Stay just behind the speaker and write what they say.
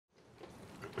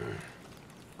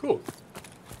Cool.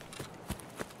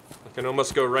 I can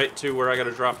almost go right to where I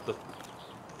gotta drop the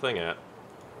thing at.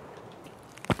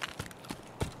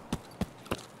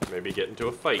 Maybe get into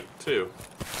a fight, too.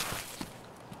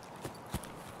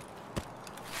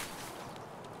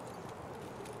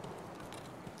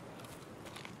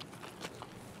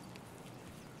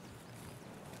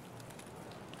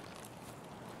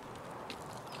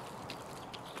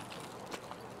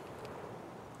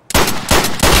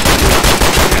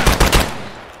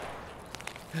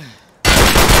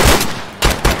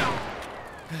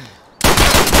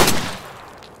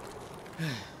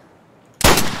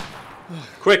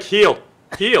 Quick, heal!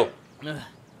 Heal!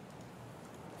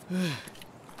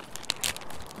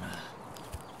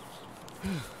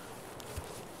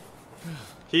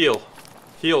 Heal.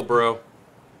 Heal, bro.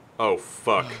 Oh,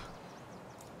 fuck.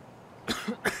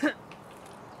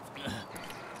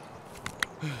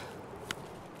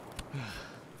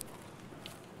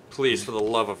 Please, for the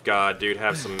love of God, dude,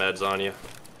 have some meds on you.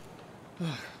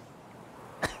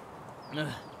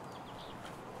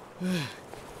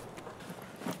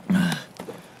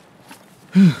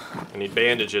 I need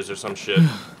bandages or some shit.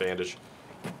 Bandage.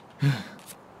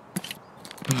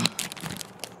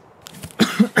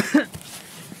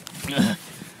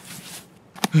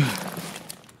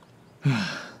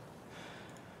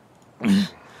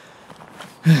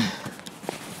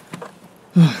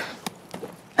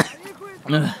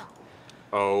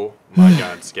 Oh my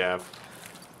God, Scav.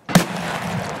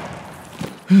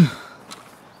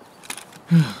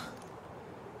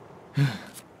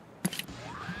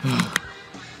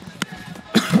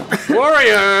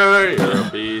 Warrior! You're a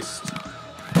beast.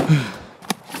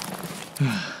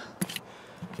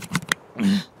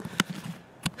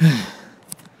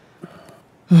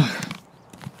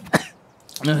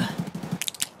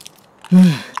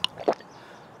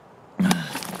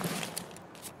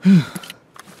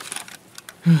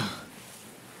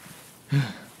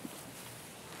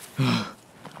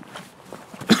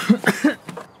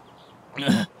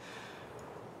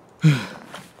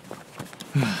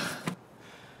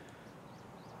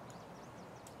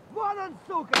 Вон он,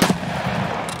 сука!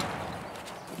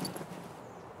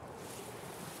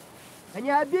 Да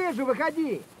не обижу,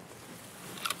 выходи!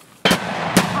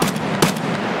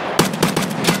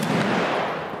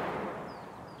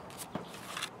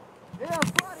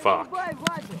 Fuck.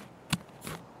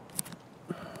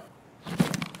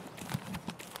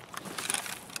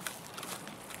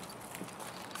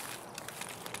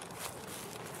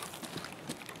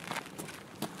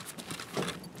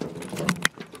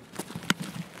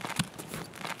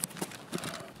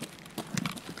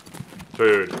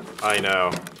 Food. I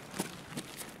know.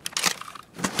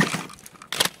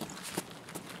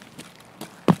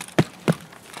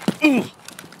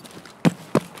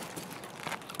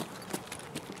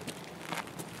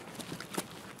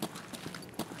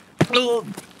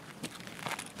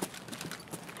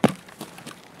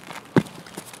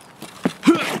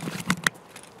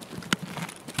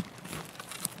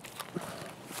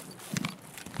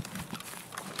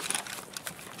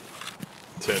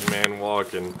 Dead man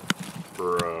walking.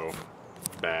 Bro.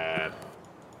 Bad.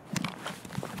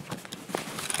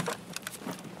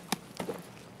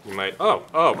 You might...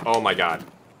 Oh my God.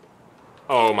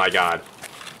 Oh my God.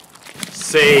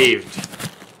 Saved.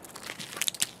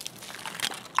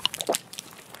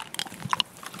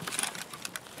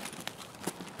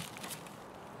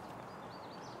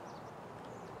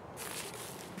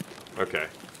 Okay.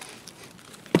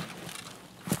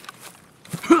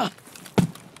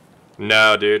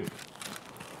 No, dude.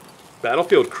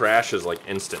 Battlefield crashes like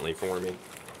instantly for me.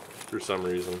 For some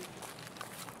reason.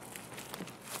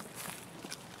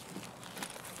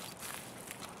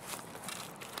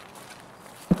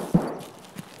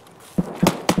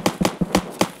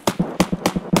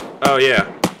 Oh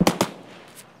yeah.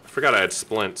 I forgot I had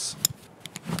splints.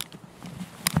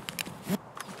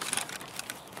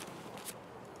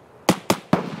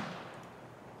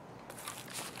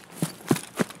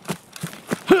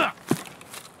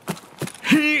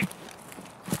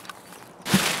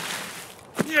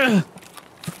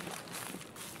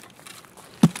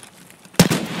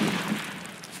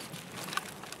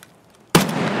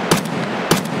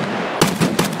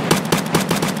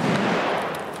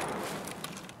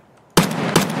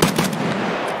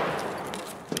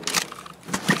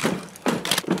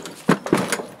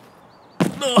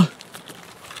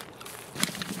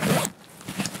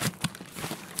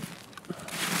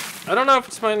 I don't know if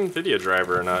it's my NVIDIA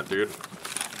driver or not, dude.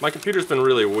 My computer's been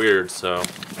really weird, so...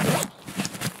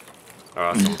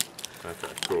 Awesome. Okay,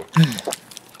 cool.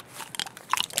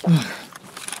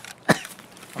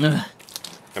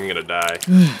 I'm gonna die.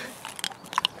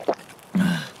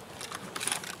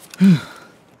 Yeah,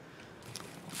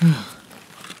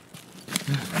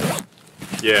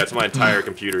 it's my entire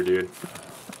computer, dude.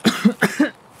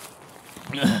 I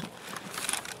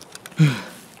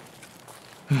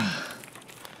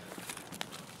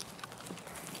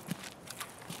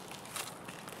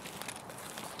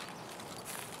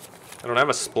don't have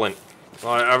a splint.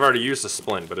 Well, I've already used a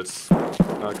splint, but it's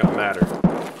not gonna matter.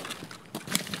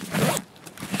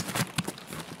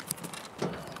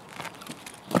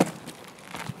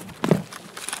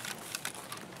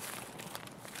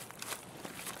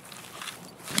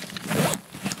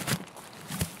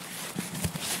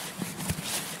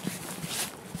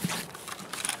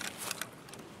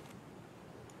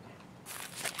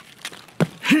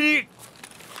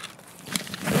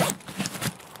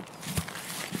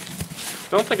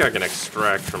 Don't think I can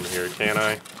extract from here, can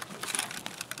I?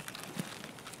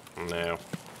 No.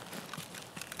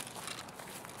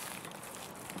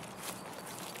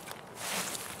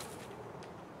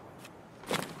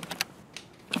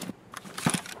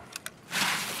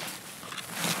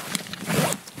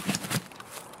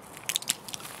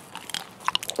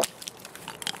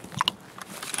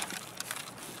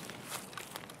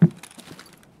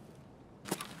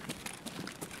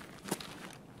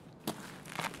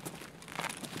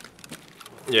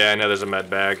 Yeah, I know there's a med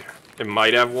bag. It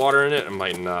might have water in it, it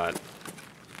might not.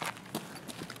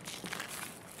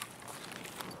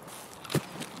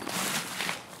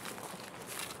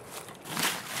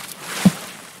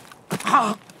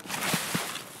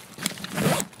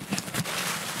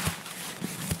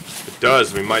 If it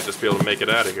does, we might just be able to make it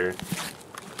out of here.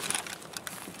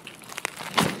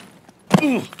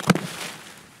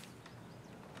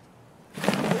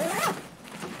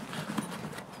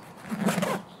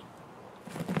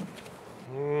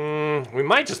 We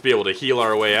might just be able to heal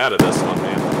our way out of this one,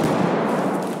 man.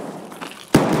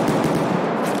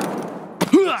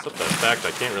 Except the fact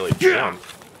I can't really jump.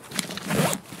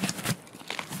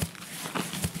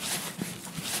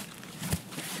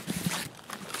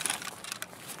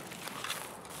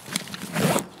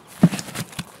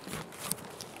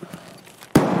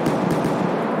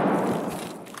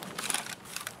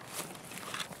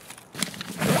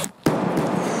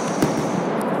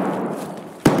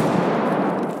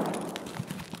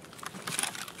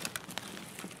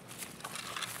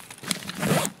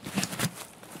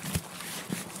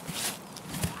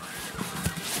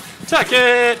 Tuck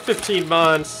it! 15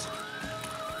 months.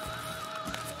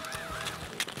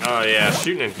 Oh yeah,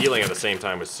 shooting and healing at the same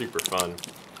time was super fun.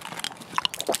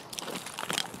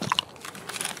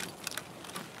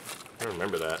 I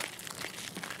remember that.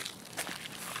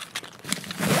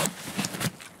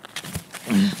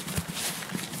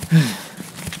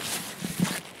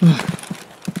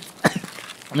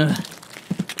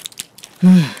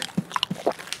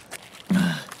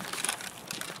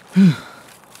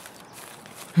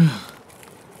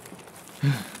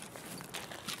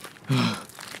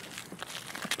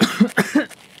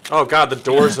 Oh god, the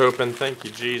door's open. Thank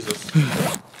you, Jesus.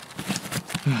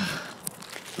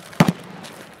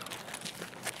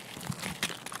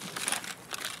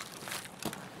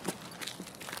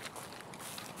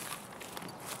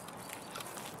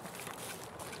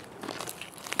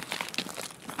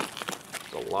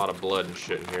 There's a lot of blood and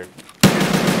shit in here.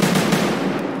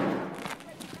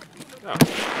 Oh.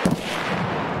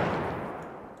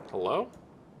 Hello?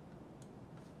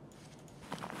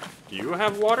 Do you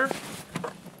have water?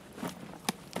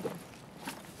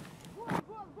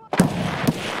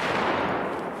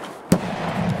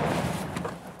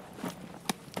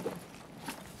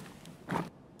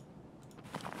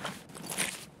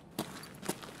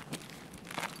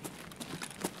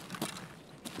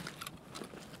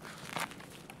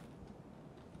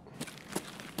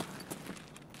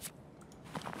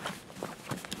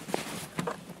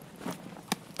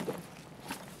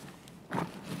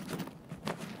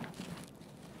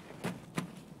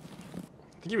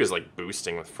 I think he was like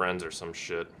boosting with friends or some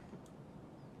shit.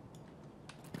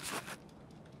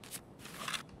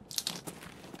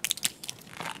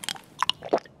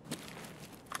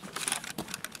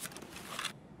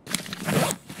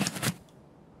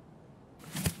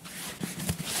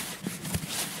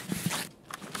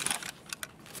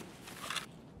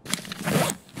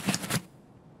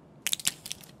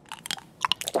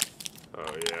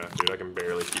 Oh yeah, dude, I can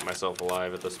barely keep myself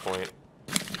alive at this point.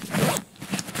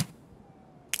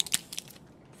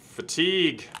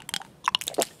 Fatigue.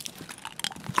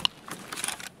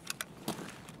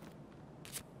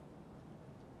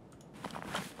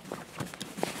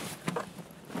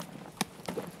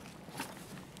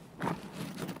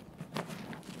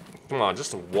 Come on,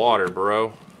 just some water,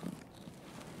 bro.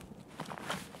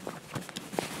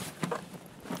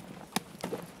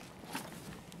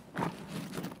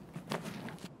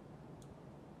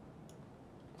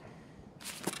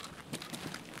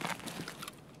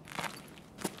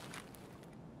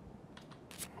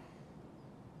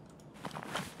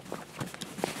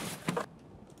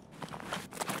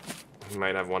 We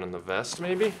might have one in the vest,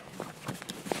 maybe?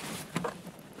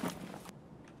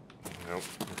 Nope.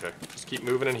 Okay. Just keep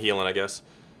moving and healing, I guess.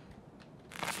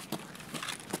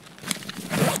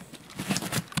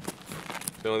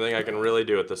 The only thing I can really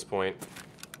do at this point.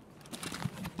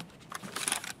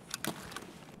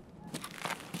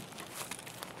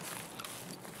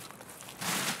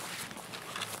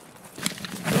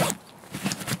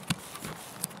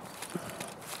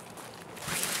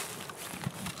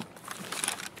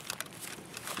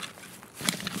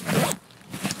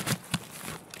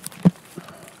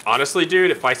 Honestly,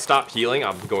 dude, if I stop healing,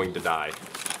 I'm going to die.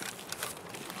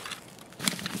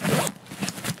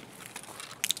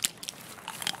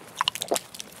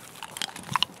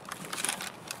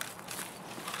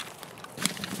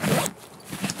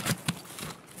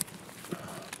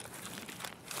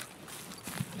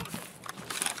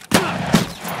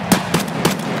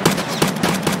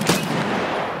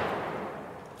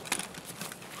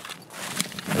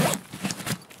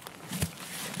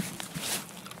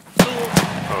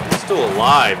 Still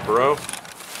alive, bro.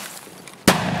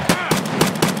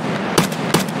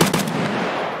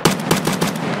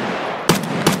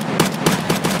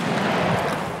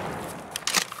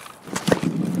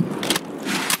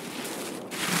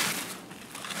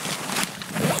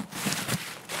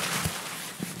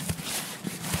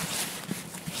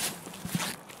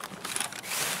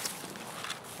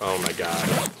 Oh my god.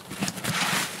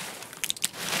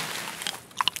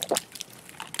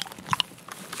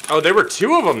 Oh, there were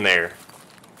two of them there.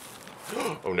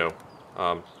 Oh no.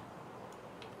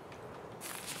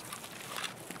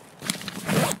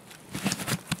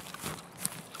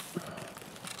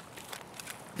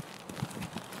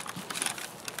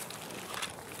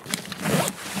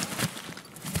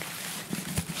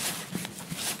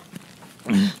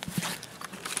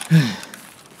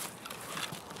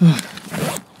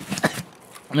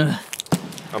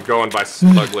 I'm going by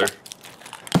smuggler.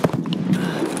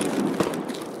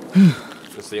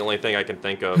 It's the only thing I can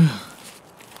think of.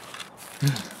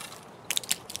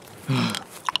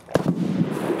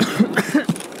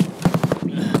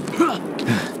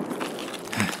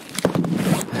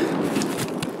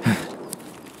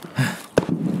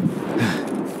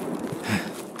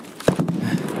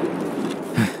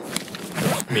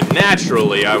 I mean,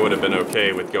 naturally, I would have been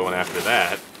okay with going after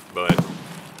that, but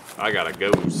I got a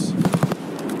goose.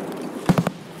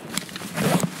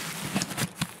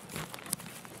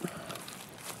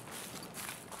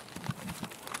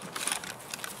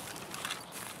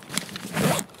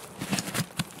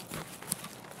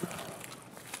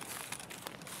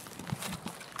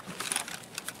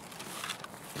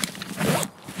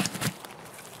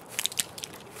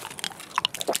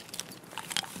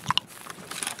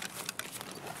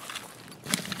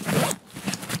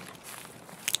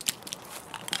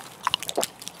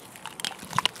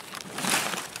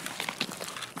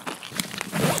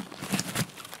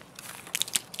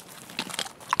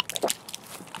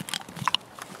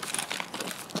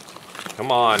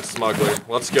 Come on, smuggler.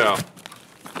 Let's go.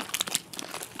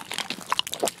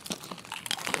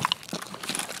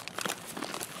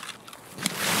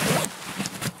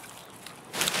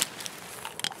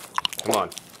 Come on.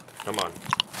 Come on.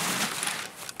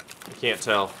 I can't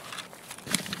tell.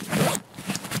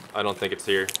 I don't think it's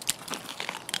here.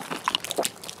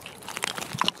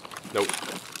 Nope.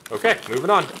 Okay,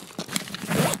 moving on.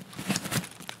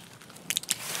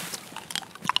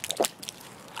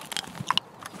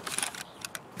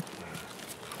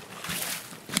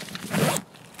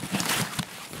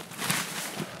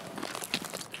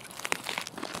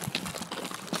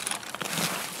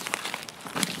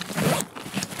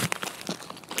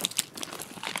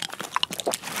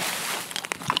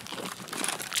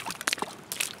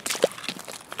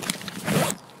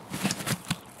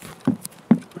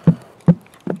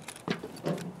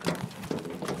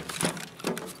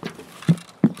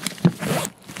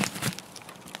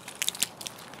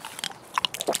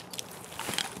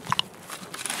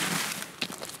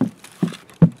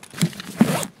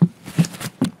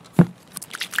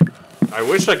 I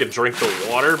wish I could drink the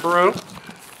water, bro.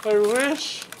 I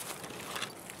wish.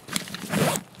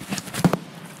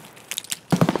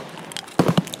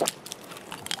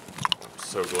 I'm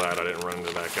so glad I didn't run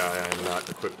into that guy. I am not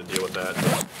equipped to deal with that.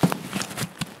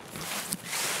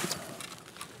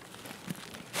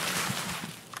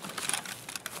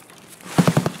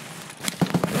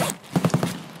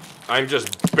 I'm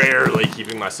just barely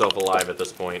keeping myself alive at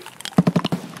this point.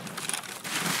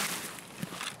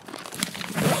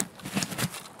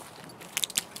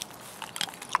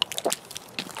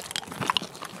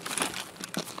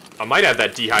 I might have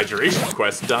that dehydration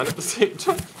quest done at the same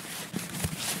time.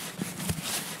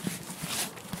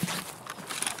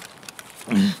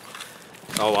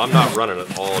 Oh, I'm not running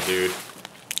at all, dude.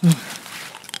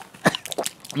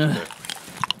 Okay.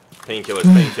 Painkillers,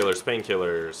 painkillers,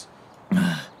 painkillers.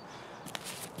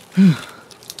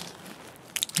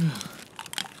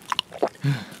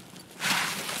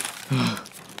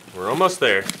 We're almost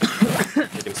there.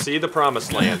 You can see the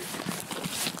promised land.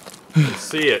 You can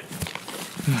see it.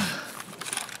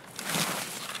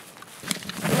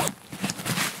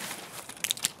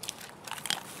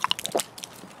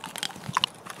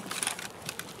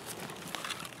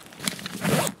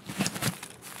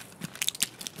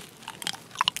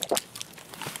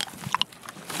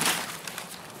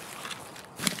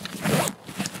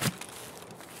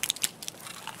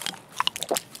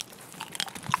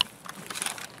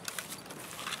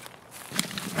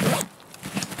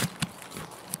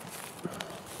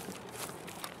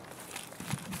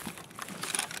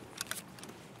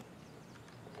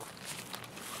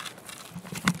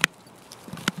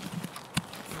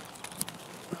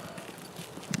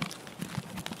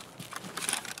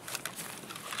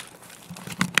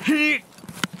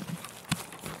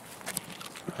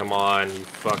 Come on, you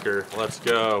fucker. Let's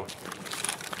go.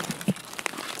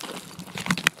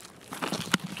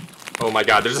 Oh my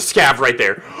god, there's a scav right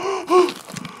there.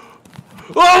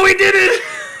 Oh, we did it!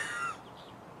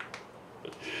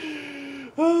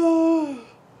 Oh,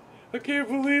 I can't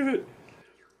believe it.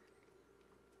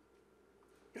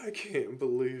 I can't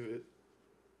believe it.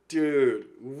 Dude,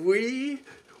 we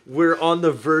were on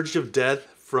the verge of death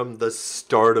from the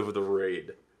start of the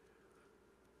raid.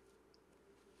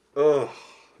 Oh,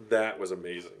 that was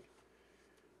amazing.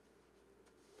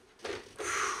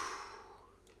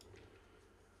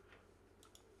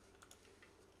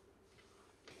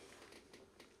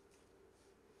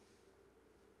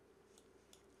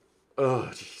 Oh,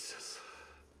 Jesus.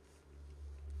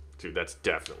 Dude, that's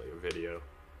definitely a video.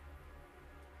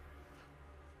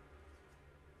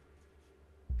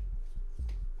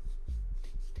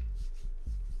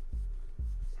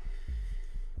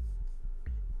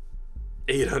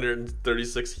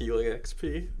 $836 healing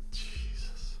XP.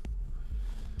 Jesus.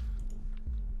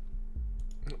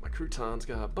 My croutons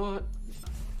got bought.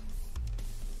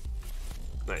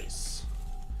 Nice.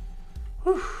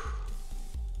 Whew.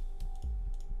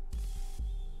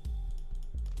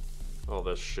 All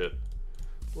this shit.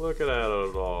 Look at that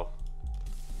at all.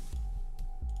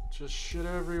 Just shit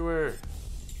everywhere.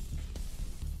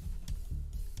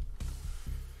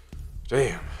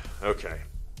 Damn. Okay.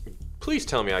 Please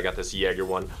tell me I got this Jaeger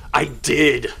one. I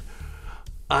did!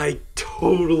 I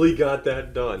totally got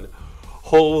that done.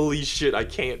 Holy shit, I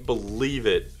can't believe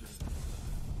it.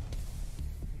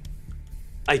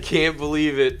 I can't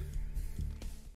believe it.